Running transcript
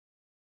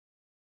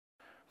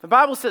The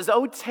Bible says,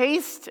 "Oh,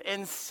 taste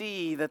and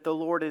see that the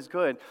Lord is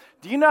good."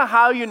 Do you know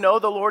how you know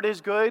the Lord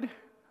is good?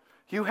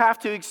 You have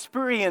to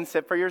experience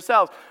it for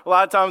yourselves. A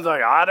lot of times,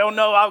 like, I don't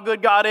know how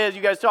good God is.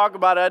 You guys talk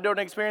about it. I don't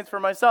experience it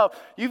for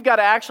myself. You've got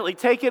to actually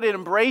take it and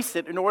embrace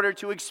it in order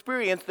to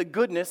experience the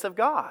goodness of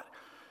God.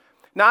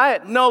 Now, I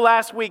know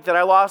last week that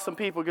I lost some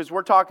people because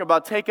we're talking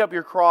about take up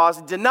your cross,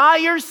 deny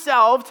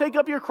yourself, take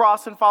up your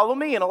cross and follow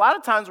me. And a lot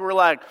of times we're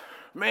like,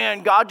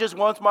 man, God just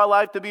wants my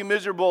life to be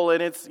miserable.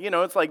 And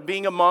it's like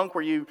being a monk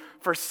where you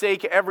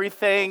forsake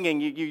everything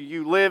and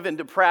you live in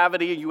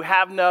depravity and you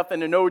have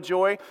nothing and no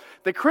joy.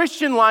 The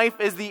Christian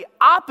life is the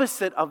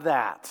opposite of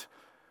that.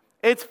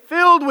 It's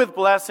filled with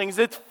blessings.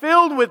 It's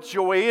filled with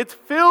joy. It's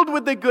filled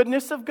with the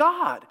goodness of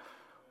God.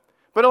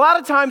 But a lot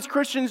of times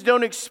Christians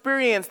don't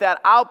experience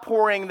that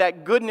outpouring,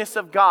 that goodness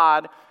of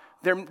God.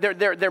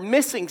 They're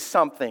missing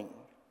something.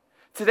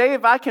 Today,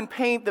 if I can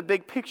paint the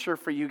big picture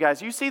for you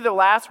guys, you see the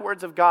last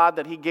words of God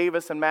that he gave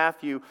us in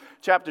Matthew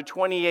chapter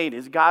 28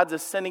 is God's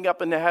ascending up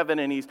into heaven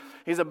and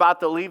he's about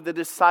to leave the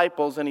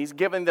disciples and he's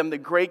giving them the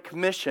Great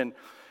Commission.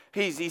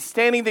 He's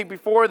standing there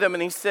before them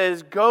and he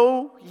says,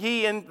 "Go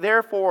ye and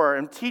therefore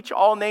and teach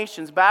all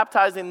nations,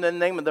 baptizing in the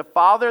name of the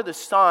Father, the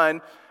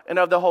Son, and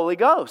of the Holy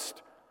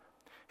Ghost."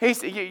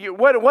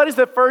 What is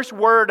the first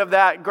word of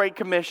that Great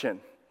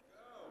Commission?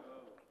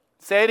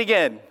 Say it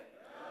again.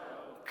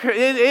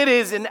 It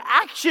is an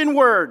action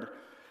word.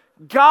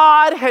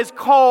 God has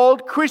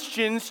called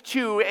Christians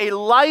to a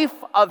life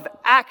of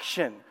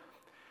action.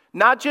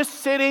 Not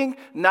just sitting,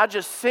 not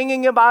just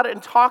singing about it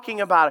and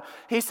talking about it.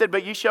 He said,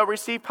 "But you shall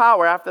receive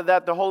power. After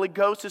that, the Holy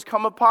Ghost has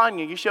come upon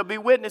you. You shall be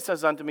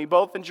witnesses unto me,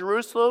 both in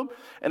Jerusalem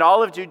and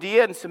all of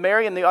Judea and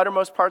Samaria and the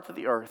uttermost parts of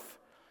the earth."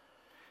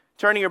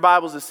 Turning your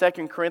Bibles to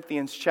 2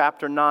 Corinthians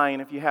chapter 9.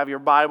 If you have your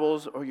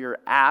Bibles or your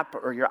app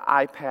or your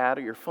iPad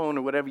or your phone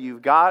or whatever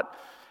you've got,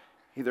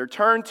 either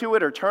turn to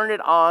it or turn it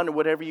on,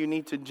 whatever you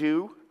need to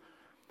do.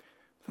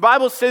 The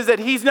Bible says that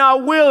he's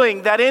not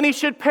willing that any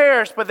should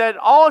perish, but that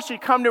all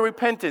should come to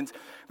repentance.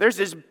 There's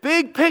this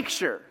big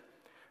picture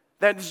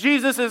that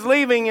Jesus is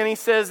leaving, and he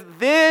says,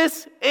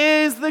 this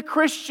is the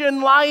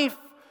Christian life.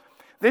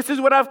 This is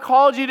what I've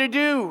called you to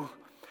do.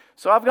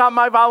 So I've got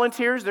my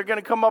volunteers. They're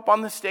going to come up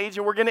on the stage,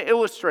 and we're going to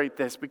illustrate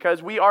this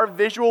because we are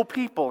visual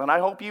people. And I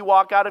hope you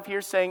walk out of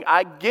here saying,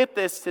 I get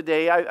this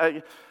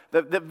today.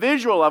 The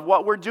visual of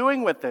what we're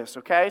doing with this,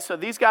 okay? So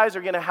these guys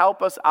are going to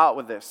help us out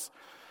with this.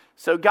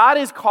 So God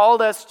has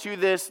called us to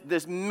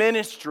this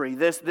ministry,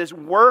 this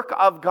work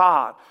of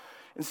God.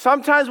 And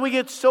sometimes we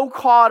get so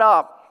caught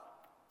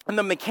up in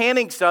the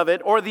mechanics of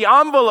it or the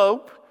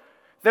envelope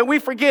that we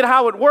forget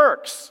how it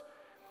works.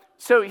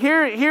 So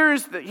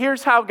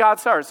here's how God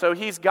starts. So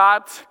he's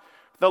got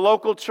the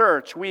local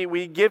church.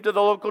 We give to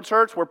the local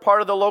church. We're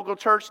part of the local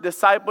church.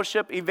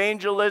 Discipleship,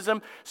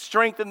 evangelism,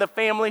 strengthen the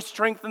family,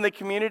 strengthen the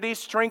community,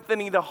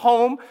 strengthening the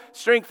home,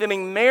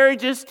 strengthening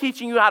marriages,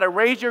 teaching you how to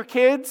raise your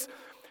kids,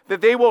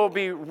 that they will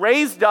be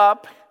raised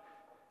up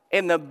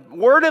in the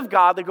Word of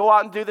God to go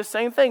out and do the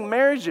same thing.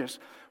 Marriages.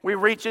 We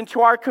reach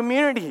into our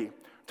community.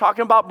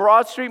 Talking about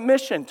Broad Street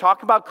Mission,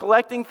 talking about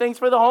collecting things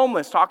for the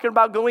homeless, talking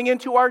about going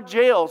into our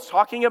jails,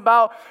 talking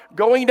about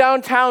going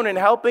downtown and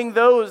helping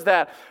those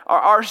that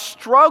are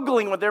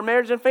struggling with their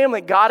marriage and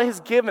family. God has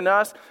given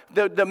us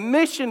the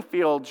mission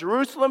field,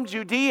 Jerusalem,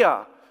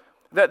 Judea.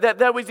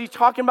 That was he's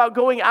talking about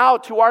going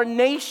out to our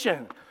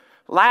nation.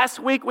 Last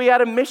week we had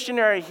a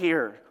missionary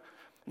here.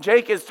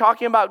 Jake is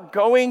talking about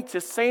going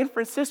to San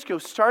Francisco,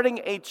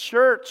 starting a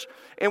church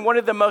in one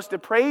of the most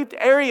depraved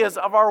areas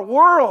of our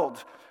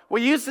world.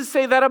 We used to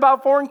say that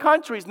about foreign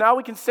countries. Now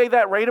we can say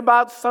that right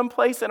about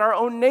someplace in our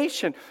own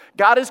nation.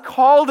 God has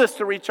called us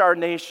to reach our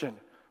nation.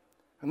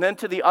 And then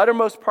to the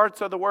uttermost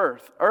parts of the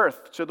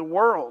earth, to the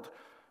world.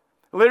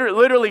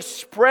 Literally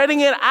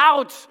spreading it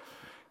out.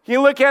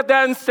 You look at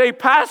that and say,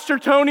 Pastor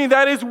Tony,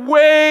 that is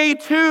way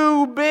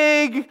too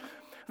big.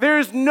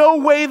 There's no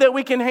way that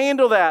we can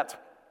handle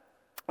that.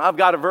 I've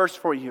got a verse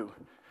for you.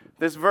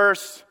 This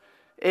verse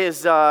is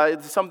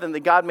something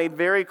that God made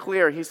very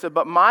clear. He said,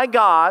 "But my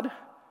God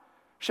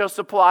shall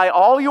supply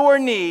all your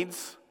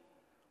needs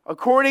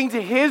according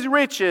to his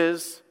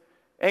riches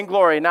and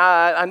glory."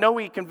 Now, I know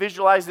we can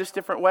visualize this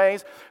different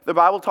ways. The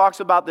Bible talks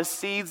about the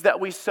seeds that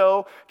we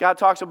sow. God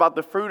talks about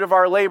the fruit of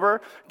our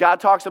labor. God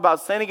talks about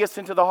sending us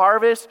into the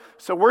harvest.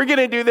 So we're going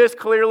to do this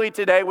clearly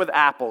today with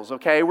apples,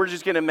 okay? We're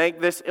just going to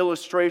make this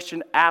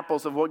illustration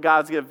apples of what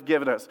God's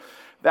given us.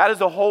 That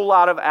is a whole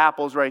lot of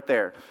apples right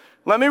there.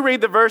 Let me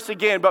read the verse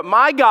again. "But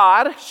my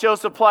God shall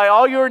supply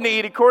all your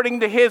need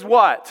according to his"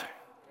 what?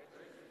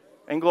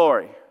 "And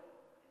glory."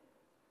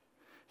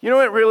 You know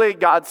what really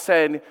God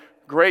said?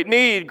 Great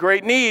need,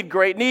 great need,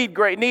 great need,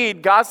 great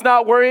need. God's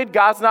not worried.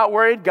 God's not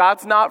worried.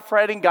 God's not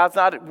fretting. God's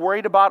not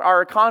worried about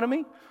our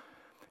economy.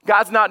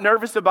 God's not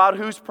nervous about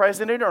who's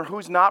president or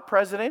who's not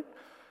president.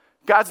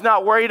 God's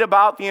not worried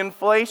about the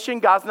inflation.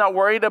 God's not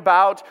worried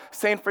about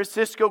San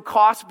Francisco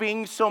costs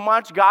being so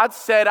much. God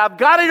said, I've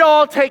got it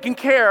all taken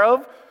care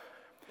of.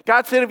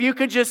 God said, if you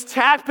could just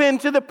tap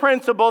into the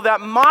principle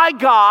that my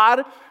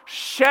God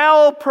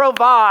shall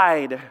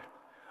provide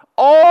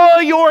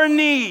all your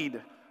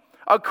need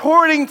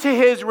according to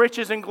his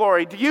riches and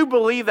glory. Do you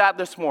believe that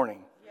this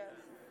morning? Yes.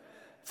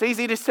 It's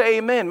easy to say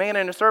amen. Man,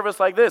 in a service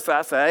like this,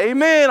 I say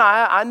amen.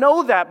 I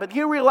know that. But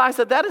you realize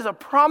that that is a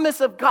promise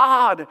of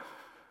God.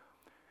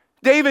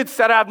 David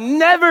said, I've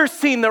never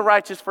seen the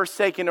righteous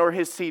forsaken or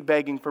his seed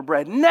begging for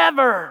bread.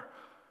 Never.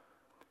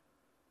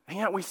 And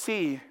yet we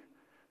see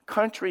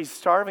countries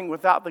starving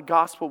without the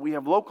gospel. We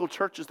have local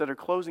churches that are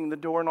closing the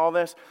door and all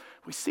this.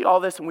 We see all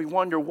this and we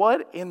wonder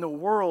what in the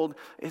world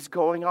is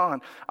going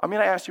on. I'm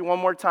going to ask you one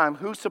more time.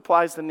 Who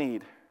supplies the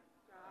need?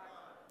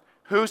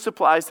 God. Who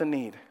supplies the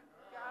need?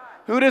 God.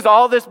 Who does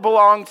all this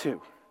belong to?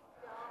 God.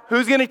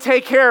 Who's going to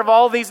take care of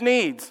all these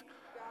needs?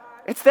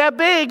 God. It's that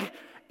big.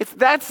 It's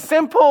that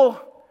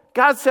simple.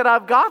 God said,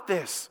 I've got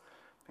this.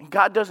 And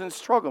God doesn't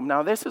struggle.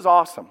 Now, this is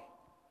awesome.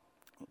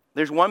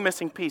 There's one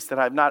missing piece that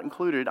I've not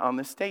included on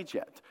this stage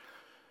yet.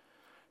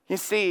 You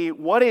see,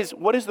 what is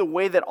the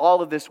way that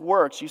all of this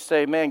works? You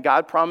say, man,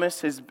 God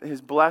promised his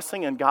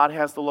blessing, and God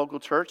has the local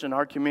church and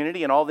our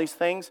community and all these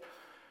things.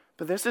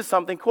 But this is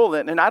something cool.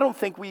 And I don't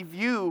think we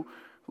view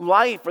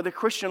life or the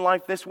Christian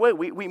life this way.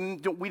 We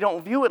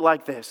don't view it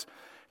like this.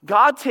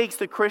 God takes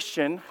the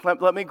Christian.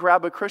 Let me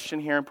grab a Christian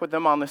here and put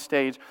them on the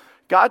stage.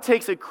 God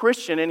takes a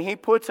Christian and he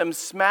puts him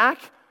smack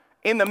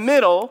in the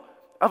middle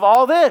of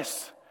all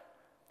this.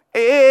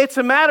 It's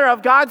a matter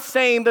of God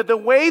saying that the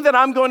way that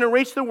I'm going to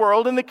reach the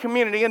world and the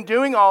community and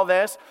doing all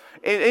this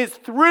is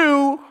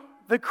through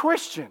the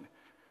Christian.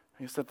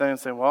 You sit there and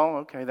say, well,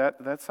 okay,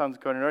 that sounds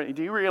good.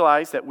 Do you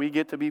realize that we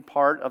get to be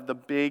part of the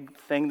big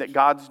thing that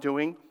God's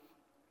doing?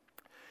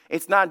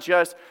 It's not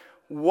just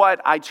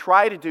what I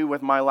try to do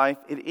with my life,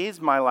 it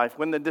is my life.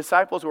 When the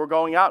disciples were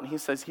going out and he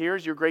says,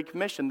 here's your great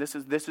commission, this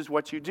is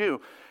what you do.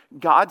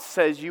 God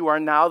says you are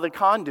now the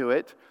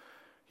conduit,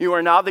 you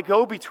are now the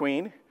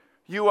go-between,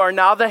 you are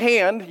now the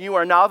hand, you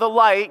are now the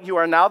light, you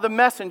are now the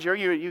messenger.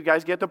 You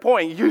guys get the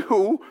point.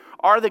 You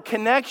are the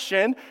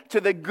connection to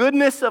the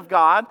goodness of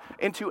God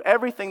and to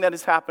everything that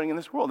is happening in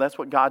this world. That's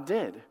what God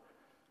did.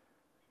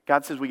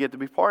 God says we get to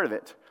be part of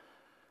it.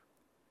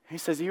 He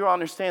says, you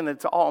understand that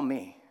it's all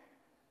me.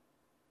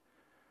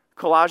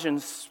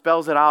 Colossians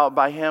spells it out,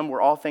 by him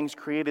were all things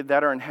created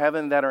that are in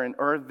heaven, that are in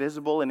earth,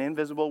 visible and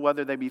invisible,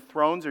 whether they be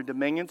thrones or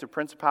dominions or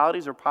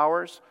principalities or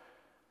powers.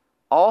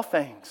 All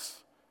things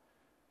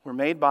were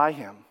made by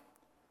him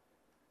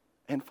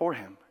and for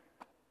him.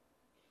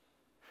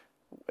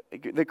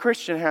 The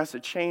Christian has to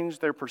change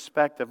their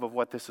perspective of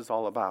what this is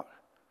all about.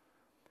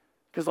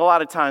 Because a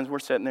lot of times we're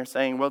sitting there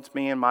saying, well, it's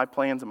me and my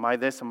plans and my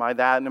this and my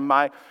that and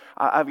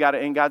I've got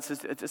it. And God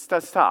says,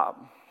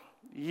 stop.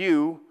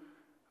 You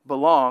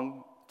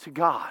belong to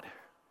God.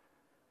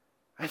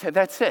 I said,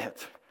 that's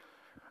it.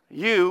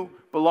 You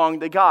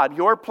belong to God.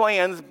 Your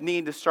plans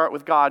need to start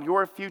with God.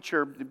 Your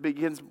future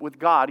begins with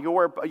God.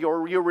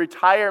 Your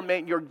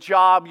retirement, your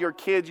job, your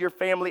kids, your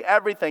family,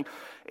 everything.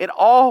 It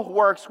all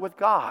works with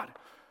God.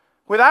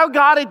 Without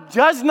God, it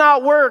does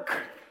not work.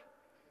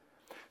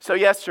 So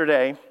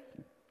yesterday,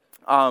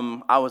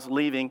 I was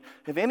leaving.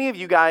 Have any of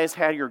you guys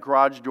had your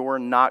garage door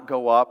not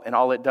go up and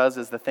all it does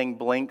is the thing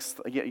blinks?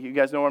 You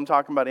guys know what I'm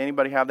talking about?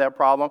 Anybody have that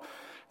problem?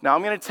 Now,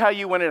 I'm going to tell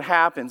you when it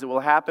happens. It will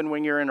happen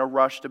when you're in a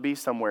rush to be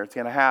somewhere. It's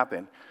going to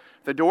happen.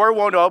 The door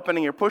won't open,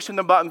 and you're pushing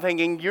the button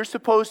thinking, you're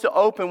supposed to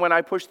open when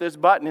I push this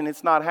button, and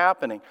it's not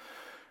happening.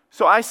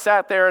 So I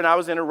sat there, and I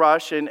was in a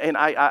rush, and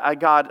I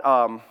got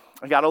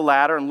a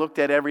ladder and looked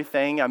at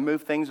everything. I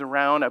moved things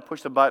around. I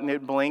pushed the button.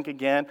 It blinked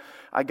again.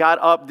 I got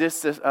up,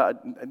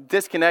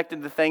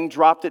 disconnected the thing,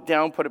 dropped it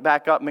down, put it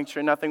back up, make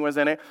sure nothing was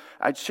in it.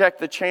 I checked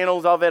the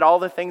channels of it, all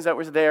the things that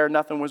was there,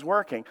 nothing was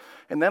working.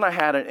 And then I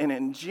had an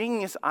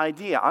ingenious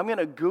idea. I'm going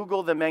to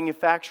Google the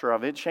manufacturer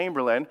of it,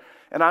 Chamberlain,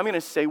 and I'm going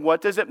to say, what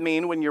does it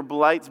mean when your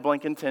light's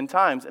blinking 10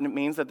 times? And it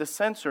means that the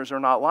sensors are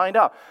not lined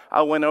up.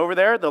 I went over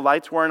there, the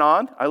lights weren't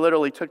on. I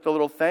literally took the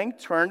little thing,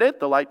 turned it,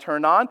 the light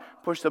turned on,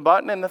 pushed the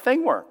button, and the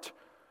thing worked.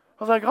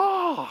 I was like,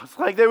 oh, it's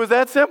like it was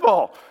that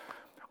simple.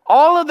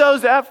 All of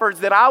those efforts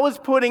that I was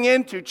putting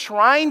into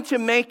trying to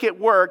make it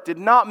work did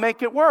not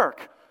make it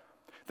work.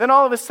 Then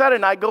all of a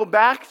sudden, I go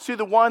back to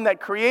the one that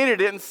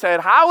created it and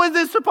said, how is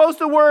this supposed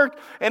to work?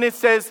 And it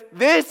says,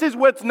 this is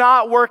what's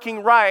not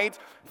working right.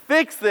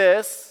 Fix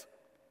this,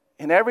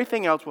 and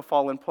everything else will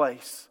fall in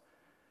place.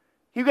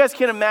 You guys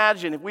can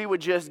imagine if we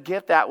would just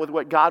get that with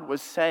what God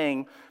was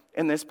saying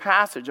in this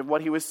passage of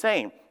what he was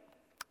saying.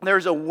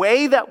 There's a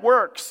way that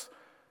works.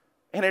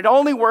 And it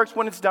only works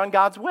when it's done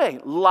God's way.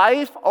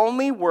 Life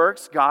only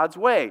works God's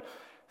way.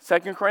 2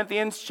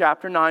 Corinthians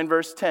chapter 9,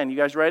 verse 10. You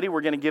guys ready?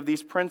 We're going to give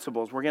these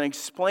principles. We're going to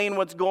explain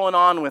what's going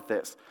on with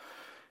this.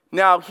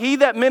 Now, he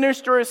that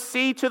ministereth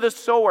seed to the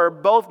sower,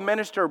 both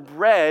minister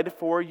bread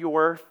for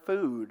your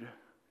food.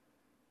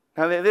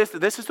 Now,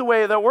 this is the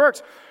way that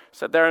works.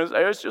 Sit there and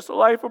say, it's just a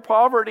life of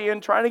poverty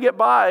and trying to get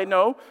by.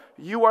 No,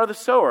 you are the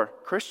sower.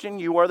 Christian,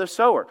 you are the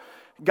sower.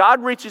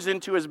 God reaches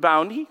into his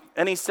bounty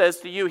and he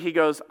says to you, he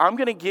goes, I'm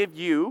going to give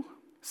you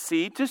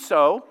seed to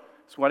sow.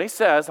 That's what he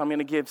says. I'm going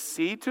to give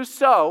seed to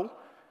sow.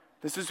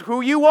 This is who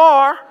you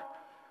are.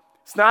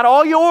 It's not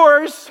all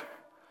yours.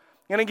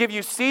 I'm going to give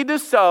you seed to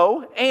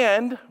sow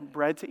and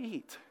bread to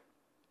eat.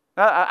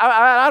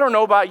 I don't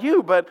know about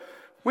you, but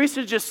we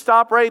should just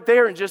stop right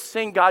there and just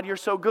sing, God, you're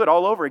so good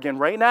all over again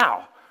right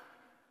now.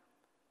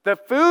 The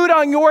food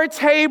on your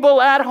table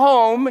at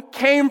home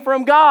came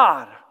from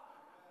God.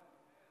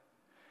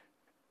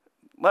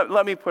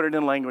 Let me put it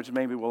in language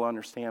maybe we'll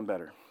understand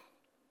better.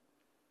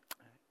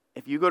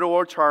 If you go to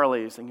Old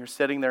Charlie's and you're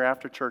sitting there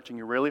after church and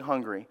you're really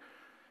hungry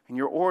and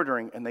you're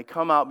ordering and they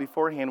come out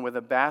beforehand with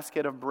a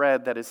basket of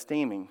bread that is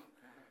steaming,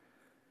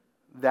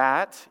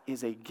 that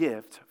is a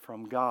gift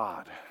from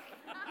God.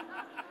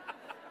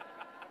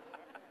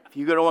 If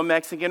you go to a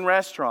Mexican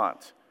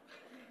restaurant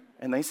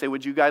and they say,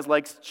 would you guys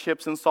like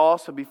chips and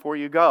salsa before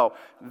you go?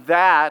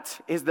 That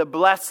is the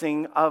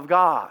blessing of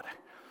God.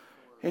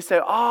 They say,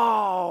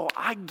 oh,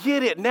 I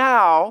get it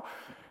now.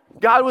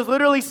 God was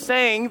literally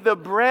saying the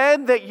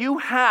bread that you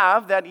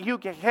have,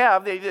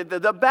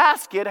 the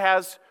basket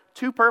has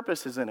two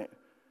purposes in it.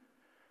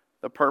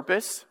 The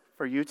purpose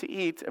for you to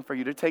eat and for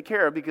you to take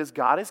care of, because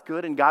God is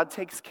good and God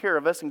takes care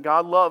of us and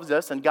God loves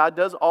us and God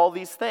does all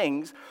these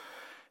things.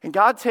 And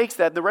God takes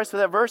that, the rest of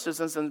that verses,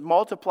 and says,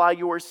 multiply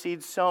your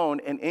seed sown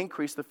and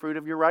increase the fruit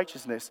of your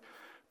righteousness.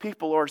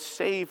 People are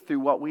saved through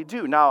what we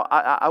do. Now,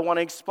 I want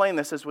to explain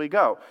this as we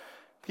go.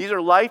 These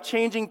are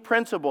life-changing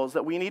principles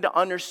that we need to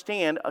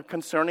understand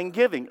concerning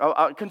giving,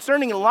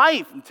 concerning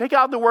life. Take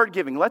out the word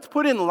giving. Let's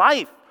put in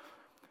life.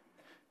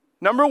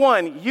 Number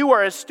one, you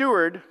are a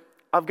steward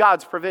of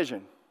God's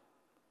provision.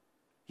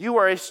 You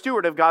are a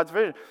steward of God's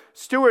provision.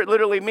 Steward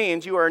literally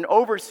means you are an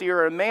overseer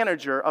or a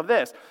manager of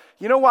this.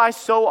 You know why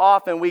so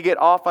often we get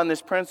off on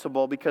this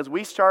principle? Because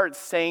we start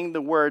saying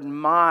the word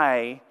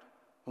my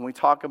when we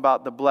talk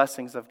about the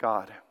blessings of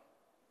God.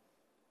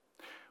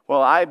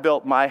 Well, I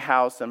built my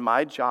house and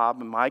my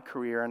job and my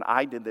career and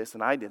I did this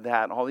and I did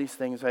that and all these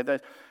things like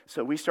that.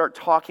 So we start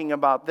talking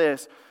about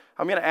this.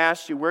 I'm going to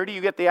ask you, where do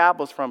you get the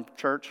apples from,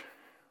 church?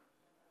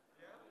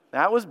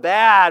 That was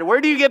bad.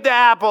 Where do you get the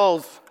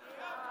apples?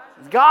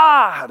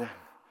 God.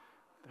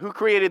 Who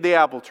created the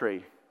apple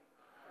tree?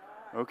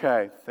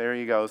 Okay, there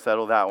you go.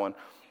 Settle that one.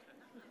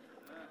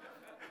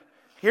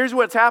 Here's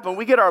what's happened.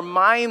 We get our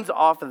minds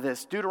off of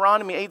this.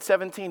 Deuteronomy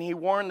 8:17, he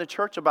warned the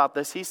church about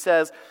this. He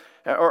says,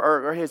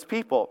 or his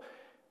people,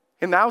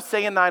 and thou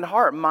say in thine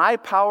heart, my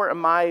power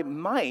and my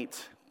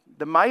might,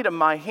 the might of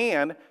my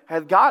hand,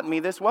 hath gotten me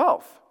this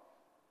wealth.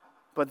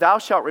 But thou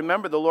shalt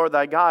remember the Lord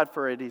thy God,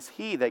 for it is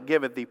he that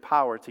giveth thee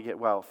power to get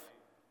wealth.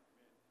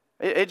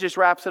 It just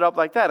wraps it up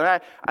like that.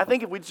 And I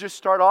think if we just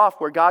start off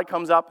where God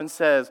comes up and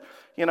says,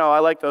 you know, I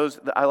like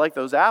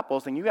those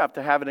apples, and you have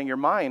to have it in your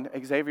mind,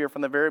 Xavier,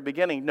 from the very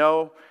beginning.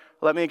 No,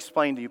 let me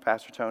explain to you,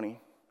 Pastor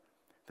Tony.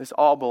 This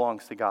all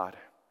belongs to God.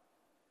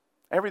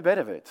 Every bit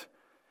of it.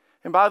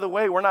 And by the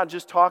way, we're not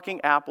just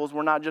talking apples.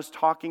 We're not just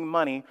talking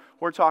money.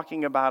 We're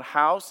talking about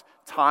house,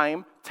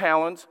 time,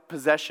 talents,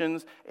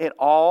 possessions. It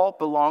all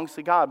belongs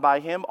to God. By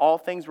him, all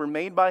things were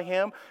made by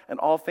him, and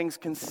all things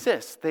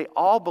consist. They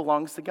all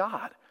belongs to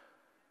God.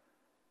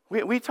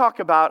 We talk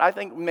about, I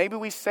think maybe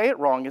we say it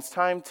wrong. It's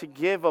time to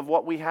give of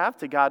what we have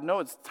to God. No,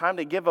 it's time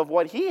to give of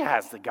what he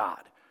has to God.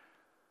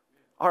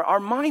 Our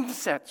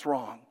mindset's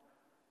wrong.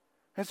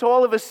 And so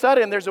all of a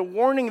sudden, there's a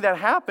warning that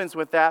happens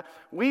with that.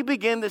 We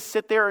begin to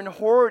sit there and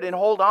hoard and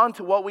hold on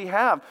to what we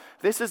have.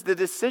 This is the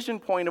decision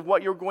point of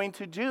what you're going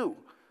to do.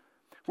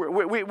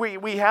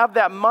 We have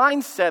that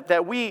mindset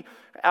that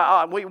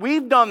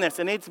we've done this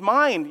and it's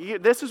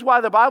mine. This is why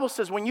the Bible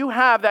says when you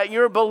have that,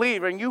 you're a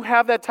believer and you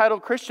have that title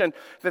Christian,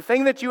 the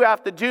thing that you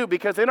have to do,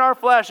 because in our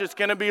flesh it's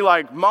going to be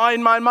like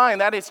mine, mine, mine.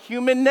 That is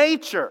human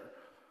nature.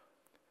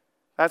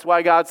 That's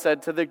why God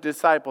said to the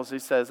disciples, he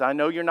says, I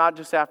know you're not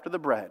just after the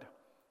bread,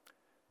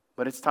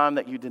 but it's time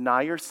that you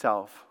deny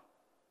yourself,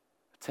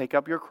 take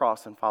up your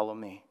cross and follow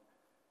me.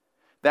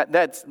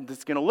 That's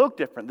going to look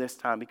different this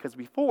time, because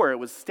before it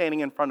was standing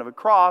in front of a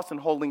cross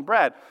and holding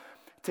bread.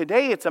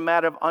 Today it's a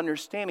matter of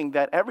understanding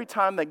that every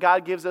time that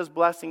God gives us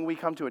blessing, we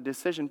come to a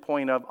decision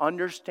point of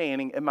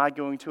understanding, am I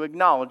going to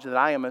acknowledge that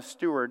I am a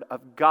steward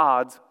of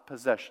God's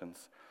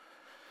possessions?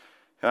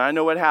 And I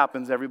know what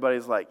happens.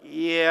 Everybody's like,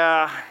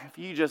 yeah, if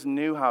you just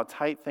knew how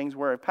tight things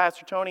were.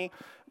 Pastor Tony,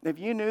 if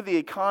you knew the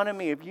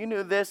economy, if you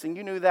knew this and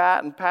you knew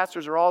that, and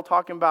pastors are all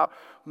talking about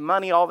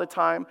money all the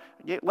time,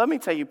 let me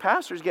tell you,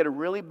 pastors get a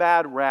really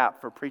bad rap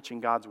for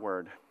preaching God's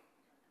word.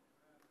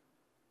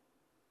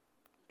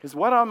 Because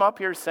what I'm up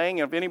here saying,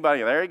 if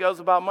anybody, there he goes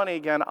about money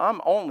again,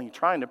 I'm only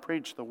trying to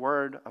preach the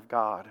word of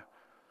God.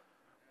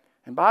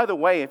 And by the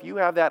way, if you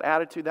have that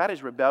attitude, that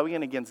is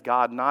rebellion against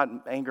God, not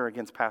anger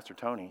against Pastor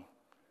Tony.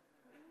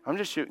 I'm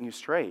just shooting you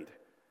straight.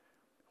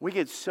 We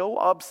get so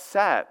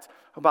upset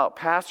about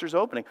pastors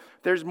opening.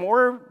 There's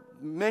more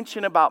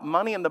mention about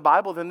money in the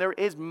Bible than there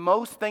is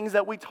most things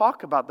that we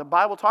talk about. The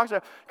Bible talks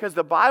about, because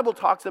the Bible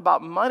talks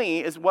about money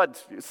is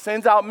what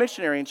sends out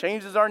missionary and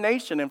changes our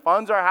nation and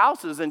funds our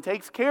houses and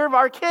takes care of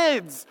our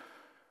kids.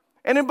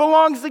 And it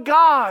belongs to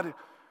God.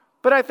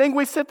 But I think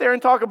we sit there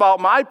and talk about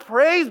my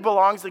praise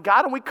belongs to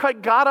God, and we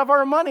cut God of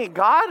our money.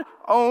 God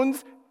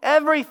owns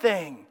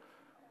everything.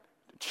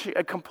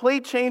 A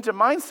complete change of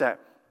mindset.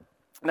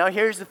 Now,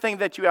 here's the thing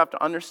that you have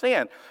to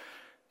understand.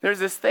 There's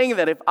this thing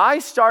that if I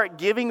start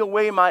giving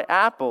away my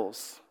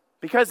apples,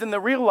 because in the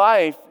real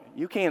life,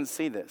 you can't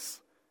see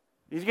this.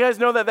 You guys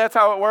know that that's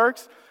how it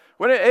works?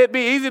 Wouldn't it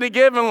be easy to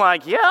give and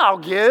like, yeah, I'll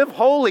give.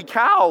 Holy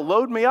cow,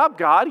 load me up,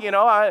 God. You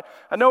know, I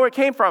know where it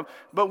came from.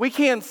 But we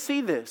can't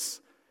see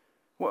this.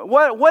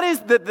 What is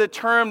the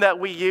term that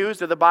we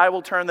use, or the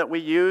Bible term that we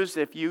use,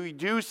 if you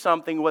do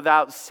something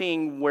without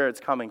seeing where it's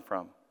coming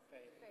from?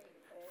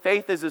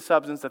 Faith is the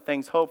substance of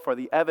things hoped for,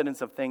 the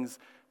evidence of things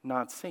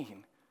not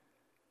seen.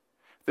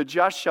 The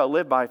just shall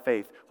live by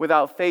faith.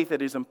 Without faith,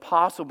 it is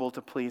impossible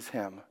to please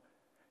him.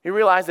 You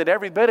realize that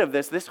every bit of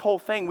this whole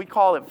thing, we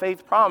call it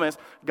faith promise.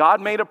 God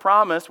made a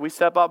promise. We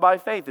step out by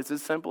faith. It's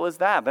as simple as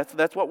that.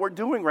 That's what we're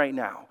doing right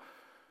now.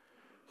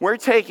 We're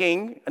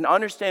taking an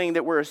understanding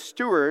that we're a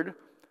steward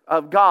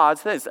of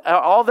God's things,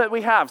 all that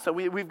we have. So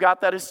we've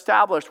got that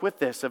established with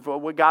this, of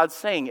what God's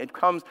saying. It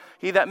comes,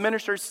 he that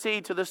ministers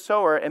seed to the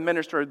sower and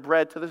ministers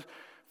bread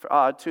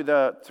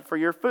for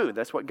your food.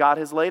 That's what God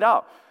has laid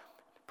out.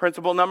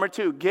 Principle number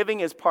 2, giving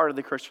is part of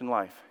the Christian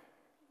life.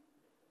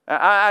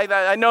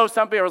 I know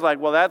some people are like,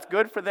 well, that's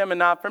good for them and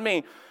not for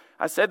me.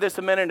 I said this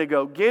a minute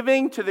ago.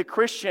 Giving to the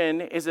Christian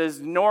is as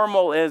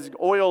normal as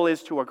oil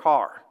is to a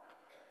car.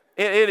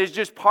 It is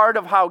just part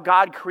of how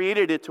God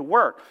created it to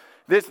work.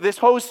 This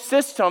whole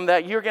system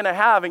that you're going to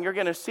have and you're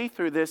going to see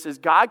through this is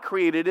God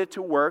created it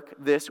to work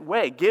this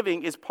way.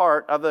 Giving is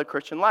part of the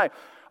Christian life.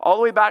 All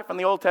the way back from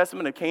the Old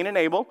Testament of Cain and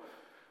Abel,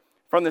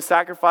 from the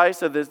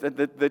sacrifice of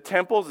the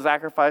temples, the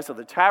sacrifice of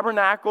the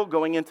tabernacle,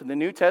 going into the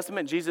New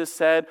Testament, Jesus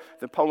said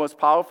the most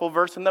powerful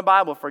verse in the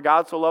Bible, for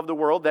God so loved the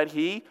world that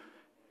he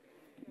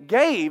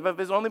gave of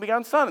his only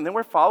begotten Son. And then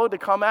we're followed to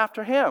come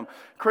after him.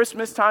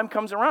 Christmas time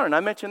comes around, and I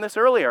mentioned this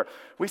earlier.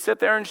 We sit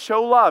there and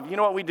show love. You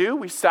know what we do?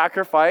 We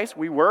sacrifice,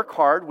 we work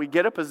hard, we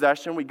get a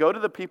possession, we go to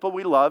the people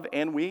we love,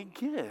 and we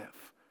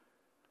give.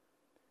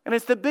 And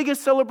it's the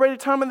biggest celebrated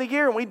time of the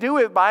year, and we do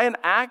it by an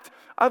act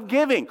of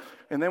giving.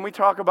 And then we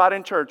talk about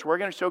in church, we're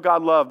going to show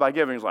God love by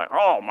giving. It's like,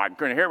 oh my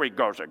goodness, here he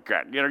goes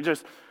again. You know,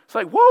 just, it's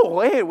like, whoa,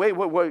 wait,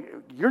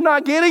 you're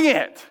not getting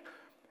it.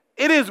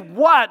 It is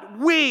what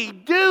we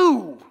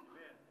do.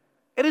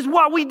 It is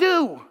what we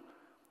do.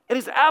 It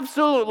is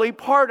absolutely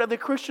part of the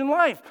Christian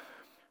life.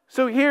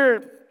 So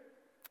here,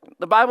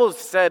 the Bible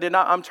said, and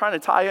I'm trying to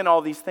tie in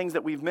all these things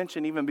that we've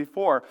mentioned even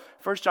before.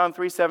 1 John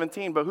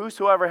 3:17, but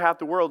whosoever hath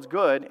the world's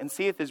good and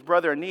seeth his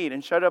brother in need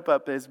and shut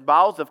up his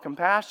bowels of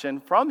compassion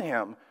from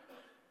him,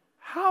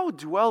 how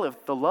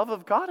dwelleth the love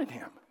of God in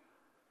him?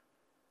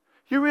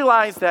 You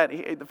realize that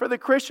for the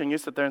Christian, you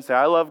sit there and say,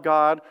 I love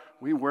God,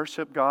 we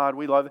worship God,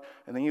 we love it.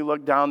 And then you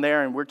look down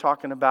there and we're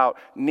talking about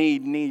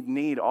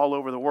need all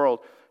over the world.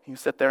 You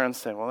sit there and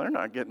say, well, they're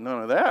not getting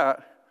none of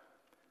that.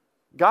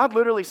 God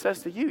literally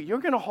says to you,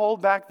 you're going to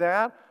hold back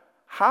that?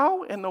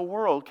 How in the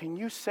world can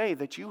you say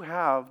that you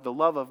have the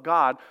love of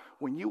God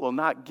when you will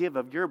not give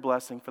of your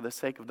blessing for the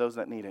sake of those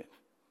that need it?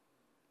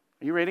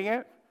 Are you reading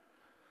it?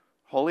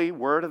 Holy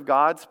word of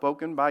God,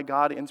 spoken by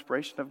God,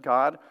 inspiration of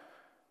God.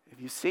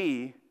 If you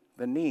see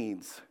the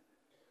needs,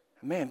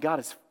 man, God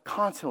is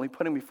constantly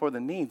putting before the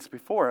needs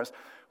before us.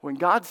 When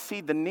God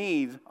sees the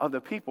needs of the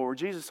people, where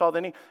Jesus saw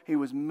the need, he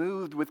was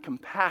moved with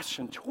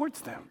compassion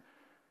towards them.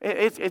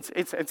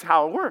 It's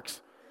how it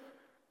works.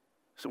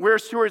 So we're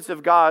stewards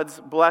of God's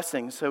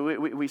blessings. So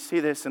we see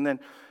this, and then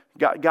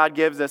God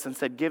gives us and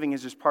said giving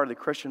is just part of the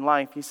Christian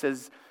life. He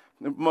says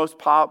the most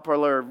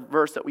popular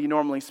verse that we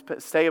normally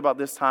say about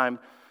this time,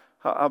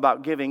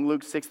 about giving,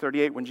 Luke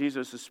 6:38, when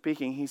Jesus was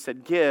speaking, he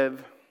said,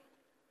 give,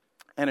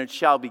 and it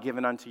shall be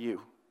given unto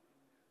you.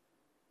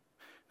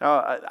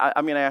 Now,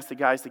 I'm going to ask the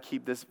guys to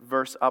keep this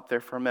verse up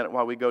there for a minute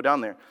while we go down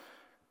there.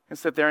 And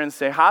sit there and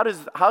say, how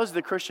does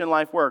the Christian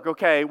life work?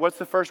 Okay, what's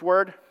the first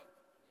word?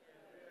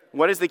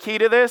 What is the key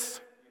to this?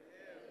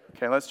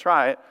 Okay, let's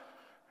try it.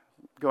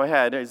 Go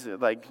ahead. Is it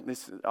like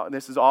this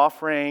is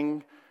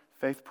offering,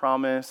 faith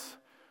promise,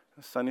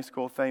 a Sunday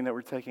school thing that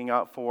we're taking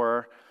out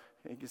for,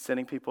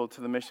 sending people to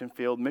the mission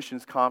field,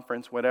 missions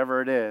conference,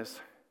 whatever it is.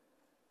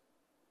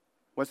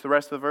 What's the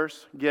rest of the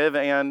verse? Give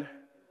and...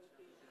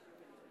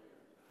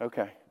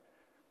 Okay.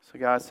 So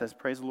God says,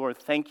 praise the Lord,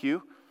 thank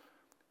you,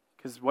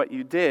 because what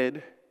you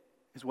did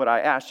is what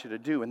I asked you to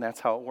do, and that's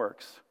how it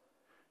works.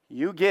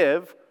 You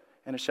give,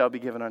 and it shall be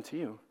given unto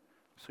you.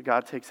 So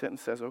God takes it and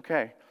says,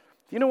 okay.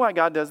 Do you know why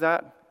God does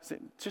that?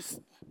 Just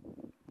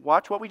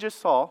watch what we just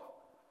saw.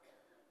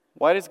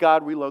 Why does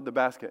God reload the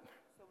basket?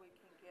 So we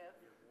can give.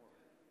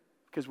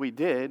 Because we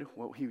did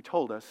what he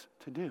told us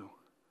to do.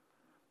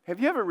 Have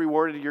you ever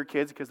rewarded your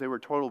kids because they were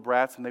total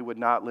brats and they would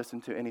not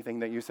listen to anything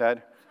that you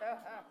said?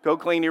 Go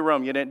clean your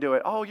room. You didn't do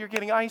it. Oh, you're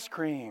getting ice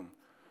cream.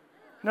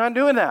 You're not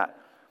doing that.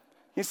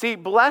 You see,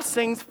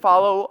 blessings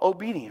follow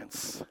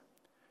obedience.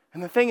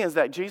 And the thing is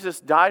that Jesus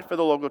died for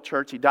the local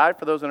church. He died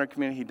for those in our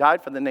community. He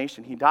died for the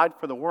nation. He died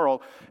for the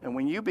world. And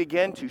when you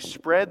begin to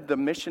spread the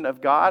mission of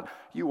God,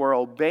 you are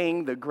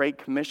obeying the Great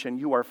Commission.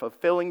 You are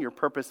fulfilling your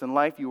purpose in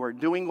life. You are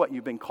doing what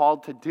you've been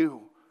called to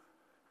do.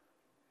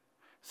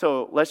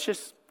 So let's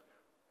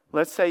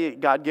say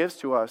God gives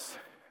to us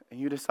and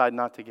you decide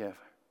not to give.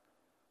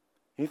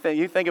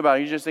 You think about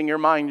it, you're just in your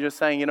mind, you're just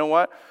saying, you know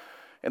what?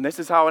 And this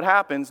is how it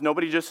happens.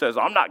 Nobody just says,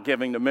 I'm not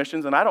giving to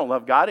missions and I don't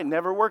love God. It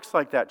never works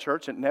like that,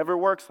 church. It never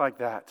works like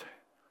that.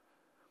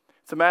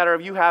 It's a matter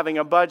of you having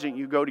a budget.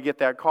 You go to get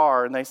that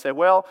car and they say,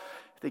 well,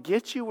 to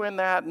get you in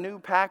that new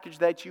package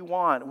that you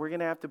want, we're going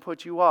to have to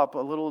put you up a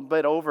little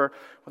bit over.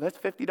 Well, that's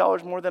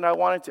 $50 more than I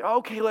wanted to.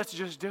 Okay, let's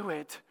just do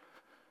it.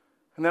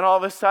 And then all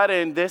of a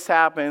sudden this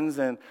happens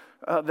and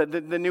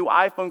the new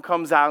iPhone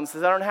comes out and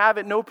says, I don't have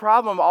it, no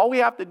problem. All we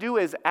have to do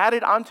is add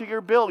it onto your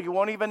bill. You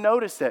won't even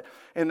notice it.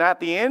 And at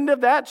the end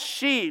of that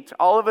sheet,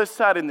 all of a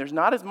sudden, there's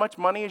not as much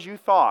money as you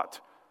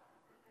thought.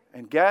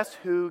 And guess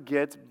who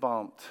gets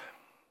bumped?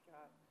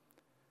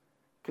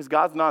 Because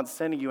God's not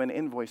sending you an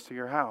invoice to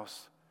your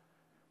house.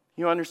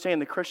 You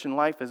understand the Christian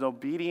life is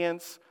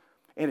obedience,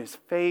 it is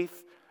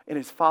faith, it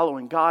is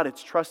following God,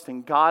 it's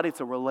trusting God, it's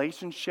a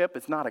relationship,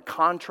 it's not a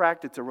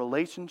contract, it's a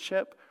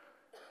relationship.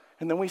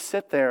 And then we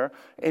sit there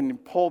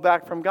and pull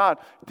back from God.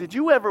 Did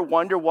you ever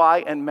wonder why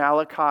in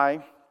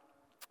Malachi,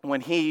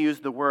 when he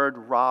used the word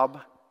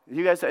rob,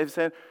 you guys have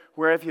said,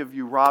 where if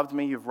you robbed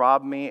me, you've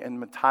robbed me,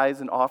 and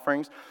tithes and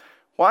offerings.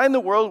 Why in the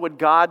world would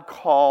God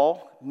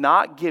call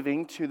not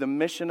giving to the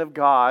mission of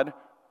God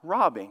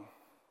robbing?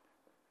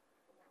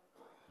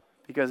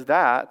 Because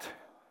that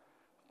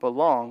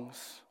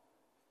belongs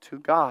to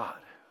God.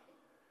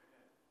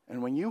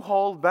 And when you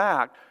hold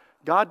back,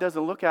 God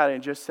doesn't look at it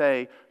and just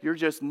say, you're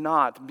just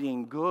not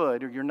being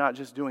good or you're not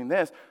just doing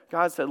this.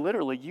 God said,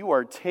 literally, you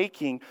are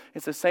taking,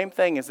 it's the same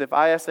thing as if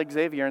I asked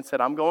Xavier and said,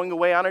 I'm going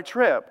away on a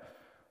trip.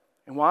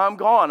 And while I'm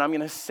gone, I'm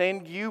going to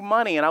send you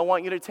money and I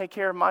want you to take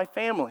care of my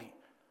family.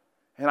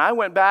 And I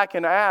went back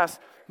and asked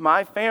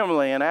my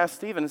family and asked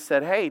Stephen and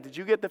said, hey, did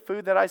you get the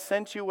food that I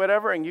sent you,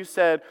 whatever? And you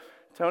said,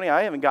 Tony,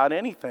 I haven't got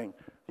anything.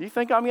 Do you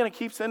think I'm going to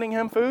keep sending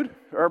him food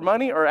or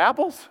money or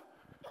apples?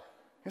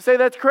 You say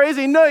that's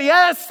crazy. No,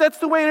 yes, that's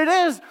the way it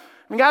is.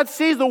 And God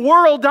sees the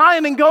world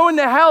dying and going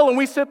to hell, and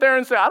we sit there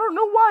and say, I don't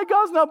know why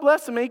God's not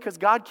blessing me, because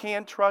God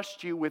can't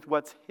trust you with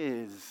what's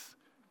His.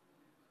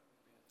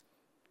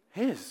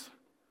 His.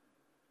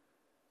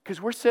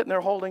 Because we're sitting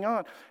there holding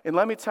on. And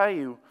let me tell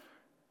you,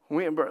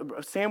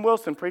 Sam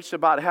Wilson preached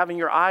about having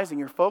your eyes and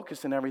your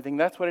focus and everything.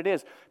 That's what it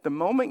is. The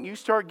moment you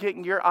start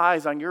getting your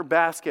eyes on your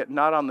basket,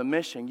 not on the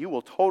mission, you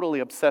will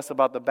totally obsess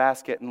about the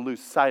basket and lose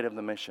sight of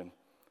the mission.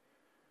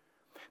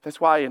 That's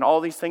why in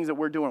all these things that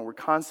we're doing, we're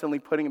constantly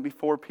putting it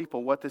before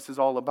people what this is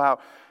all about.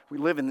 We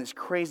live in this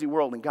crazy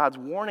world, and God's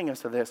warning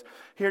us of this.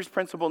 Here's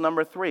principle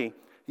number 3.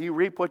 You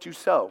reap what you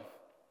sow.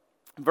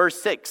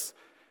 Verse 6,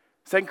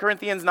 2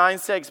 Corinthians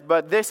 9:6.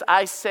 But this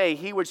I say,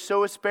 he which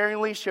soweth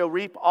sparingly shall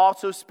reap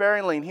also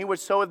sparingly, and he which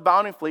soweth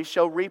bountifully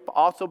shall reap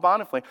also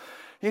bountifully.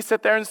 You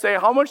sit there and say,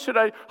 how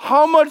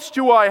much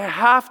do I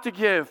have to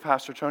give,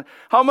 Pastor Tony?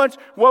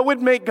 What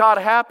would make God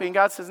happy? And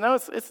God says, no,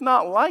 it's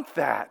not like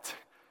that.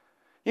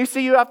 You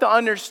see, you have to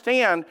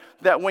understand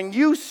that when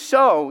you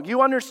sow,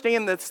 you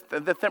understand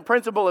the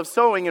principle of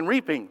sowing and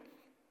reaping.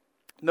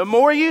 The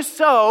more you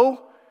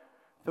sow,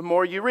 the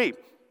more you reap.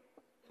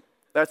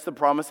 That's the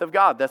promise of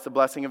God. That's the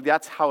blessing of God.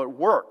 That's how it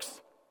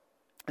works.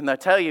 And I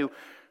tell you,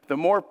 the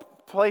more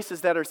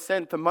places that are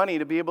sent the money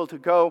to be able to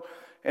go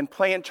and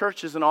plant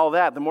churches and all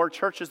that, the more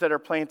churches that are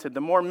planted, the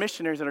more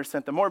missionaries that are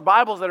sent, the more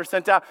Bibles that are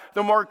sent out,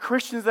 the more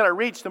Christians that are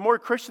reached, the more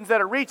Christians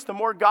that are reached, the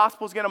more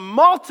gospel is going to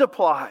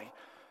multiply.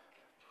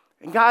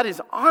 And God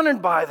is honored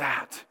by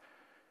that.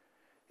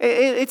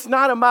 It's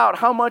not about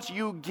how much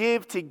you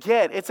give to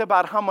get. It's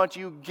about how much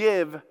you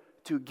give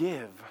to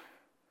give.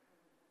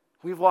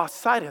 We've lost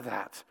sight of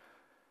that.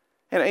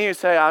 And you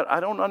say, I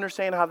don't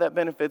understand how that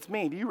benefits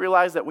me. Do you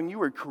realize that when you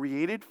were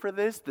created for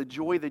this, the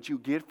joy that you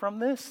get from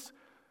this,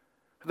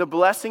 the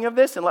blessing of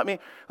this, and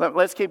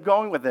let's keep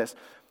going with this.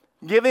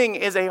 Giving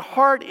is a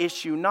heart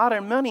issue, not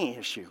a money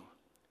issue.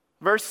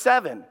 Verse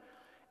 7.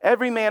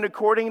 Every man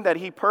according that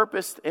he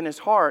purposed in his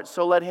heart,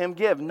 so let him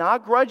give,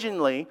 not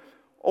grudgingly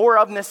or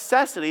of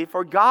necessity,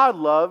 for God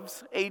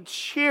loves a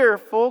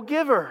cheerful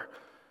giver.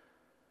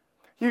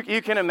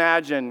 You can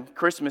imagine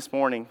Christmas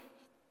morning,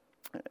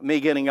 me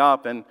getting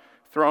up and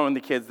throwing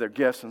the kids their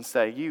gifts and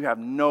say, you have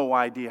no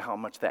idea how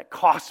much that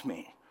cost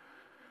me.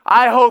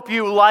 I hope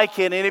you like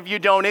it, and if you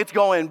don't, it's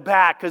going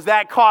back, because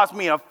that cost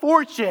me a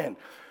fortune.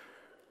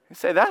 You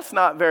say, that's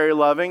not very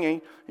loving.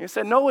 And you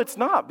say, no, it's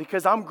not,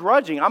 because I'm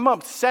grudging. I'm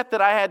upset that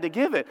I had to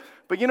give it.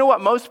 But you know what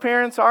most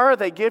parents are?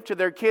 They give to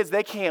their kids.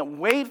 They can't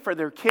wait for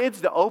their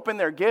kids to open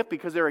their gift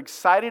because they're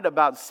excited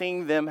about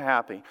seeing them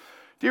happy.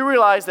 Do you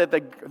realize that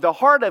the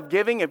heart of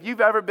giving, if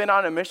you've ever been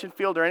on a mission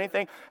field or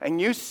anything,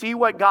 and you see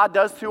what God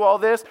does through all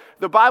this,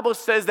 the Bible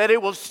says that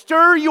it will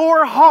stir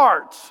your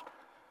heart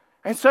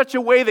in such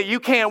a way that you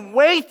can't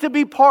wait to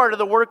be part of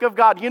the work of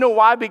God. You know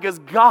why? Because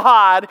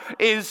God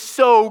is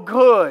so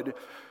good.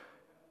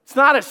 It's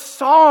not a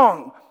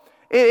song.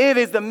 It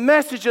is the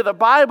message of the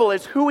Bible.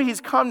 It's who He's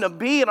come to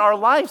be in our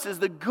lives, is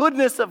the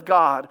goodness of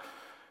God.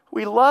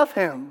 We love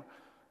Him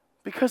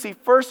because He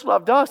first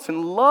loved us,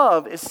 and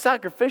love is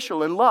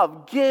sacrificial, and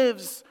love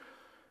gives.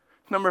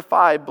 Number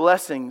 5,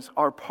 blessings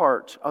are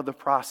part of the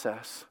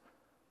process.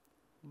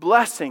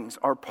 Blessings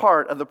are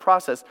part of the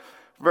process.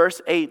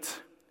 Verse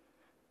 8,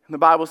 the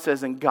Bible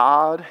says, and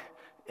God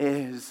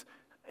is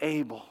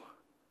able.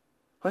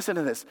 Listen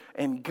to this.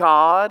 And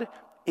God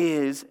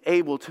is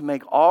able to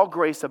make all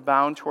grace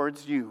abound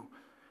towards you,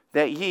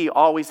 that ye,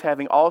 always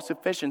having all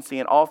sufficiency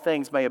in all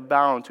things, may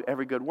abound to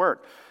every good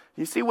work.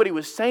 You see what he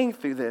was saying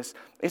through this?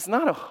 It's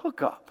not a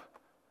hookup.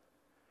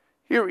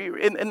 Here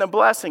in the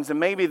blessings, and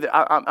maybe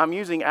I'm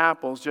using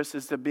apples just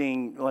as to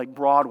being like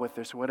broad with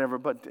this or whatever,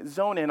 but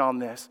zone in on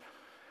this.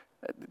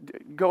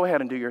 Go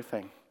ahead and do your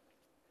thing.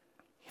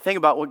 Think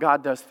about what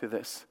God does through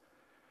this.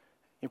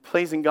 You're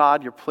pleasing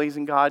God, you're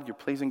pleasing God, you're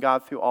pleasing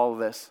God through all of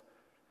this.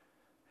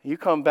 You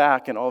come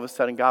back and all of a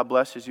sudden God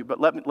blesses you. But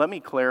let me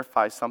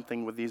clarify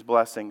something with these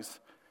blessings.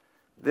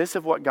 This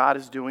of what God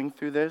is doing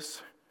through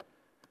this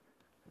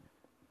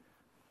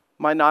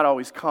might not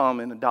always come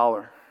in a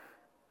dollar.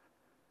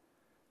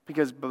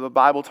 Because the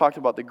Bible talked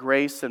about the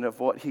grace and of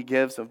what he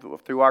gives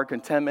through our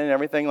contentment and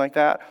everything like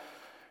that.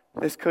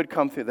 This could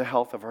come through the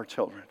health of our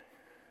children.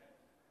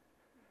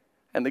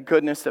 And the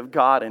goodness of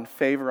God and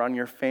favor on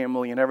your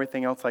family and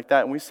everything else like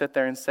that. And we sit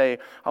there and say,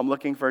 I'm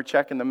looking for a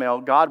check in the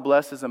mail. God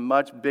blesses in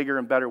much bigger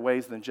and better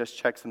ways than just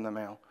checks in the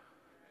mail.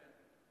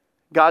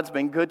 God's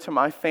been good to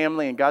my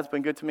family and God's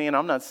been good to me. And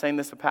I'm not saying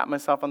this to pat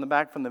myself on the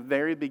back. From the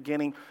very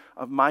beginning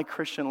of my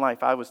Christian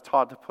life, I was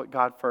taught to put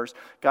God first.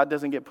 God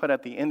doesn't get put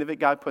at the end of it.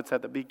 God puts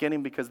at the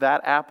beginning, because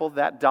that apple,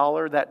 that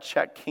dollar, that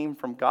check came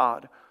from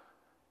God.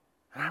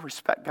 And I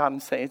respect God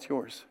and say it's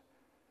yours.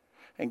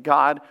 And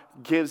God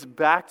gives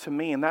back to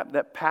me. And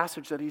that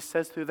passage that he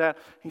says through that,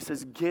 he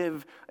says,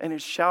 give and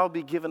it shall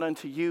be given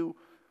unto you.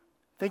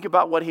 Think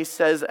about what he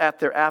says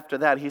after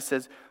that. He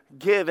says,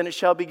 give and it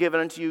shall be given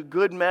unto you.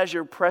 Good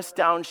measure, pressed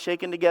down,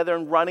 shaken together,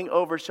 and running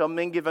over shall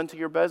men give unto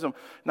your bosom.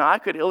 Now I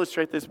could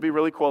illustrate this. It'd be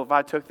really cool if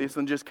I took this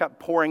and just kept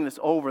pouring this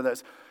over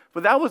this.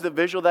 But that was the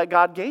visual that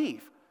God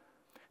gave.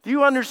 Do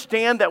you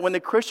understand that when the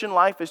Christian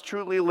life is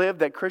truly lived,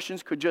 that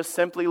Christians could just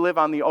simply live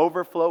on the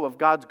overflow of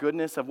God's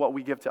goodness of what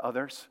we give to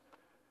others?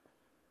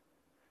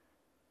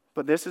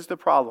 But this is the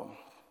problem.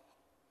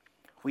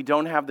 We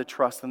don't have the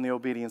trust and the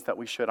obedience that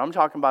we should. I'm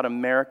talking about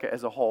America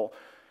as a whole.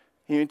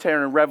 You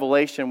turn in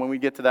Revelation, when we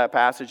get to that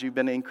passage, you've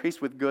been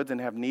increased with goods and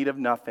have need of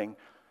nothing.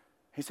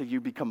 He said, you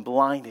become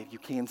blinded. You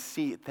can't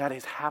see it. That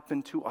has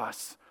happened to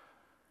us.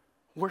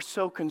 We're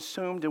so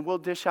consumed and we'll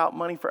dish out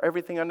money for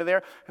everything under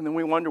there. And then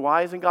we wonder,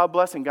 why isn't God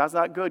blessing? God's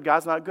not good.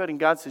 God's not good. And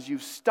God says,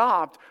 you've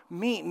stopped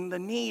meeting the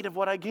need of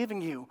what I've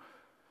given you.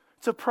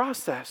 It's a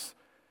process.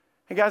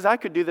 And guys, I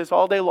could do this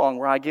all day long,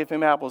 where I give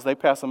him apples, they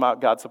pass them out,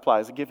 God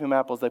supplies. I give him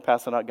apples, they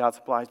pass them out, God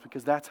supplies,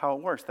 because that's how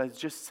it works. That's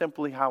just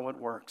simply how it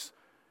works.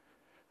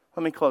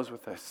 Let me close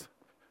with this.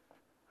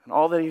 And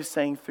all that he's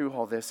saying through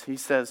all this, he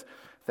says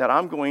that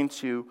I'm going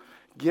to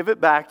give it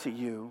back to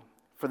you,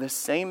 for the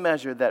same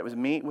measure that was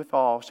meet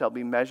withal shall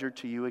be measured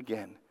to you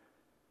again.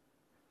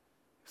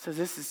 He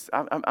says,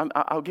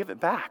 I'll give it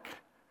back.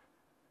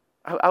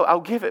 I'll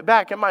give it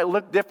back. It might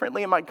look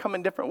differently. It might come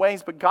in different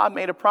ways. But God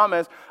made a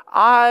promise.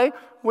 I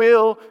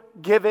will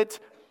give it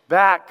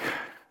back.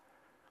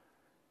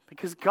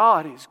 Because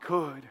God is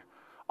good.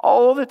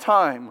 All the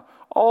time,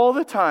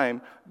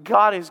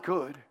 God is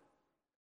good.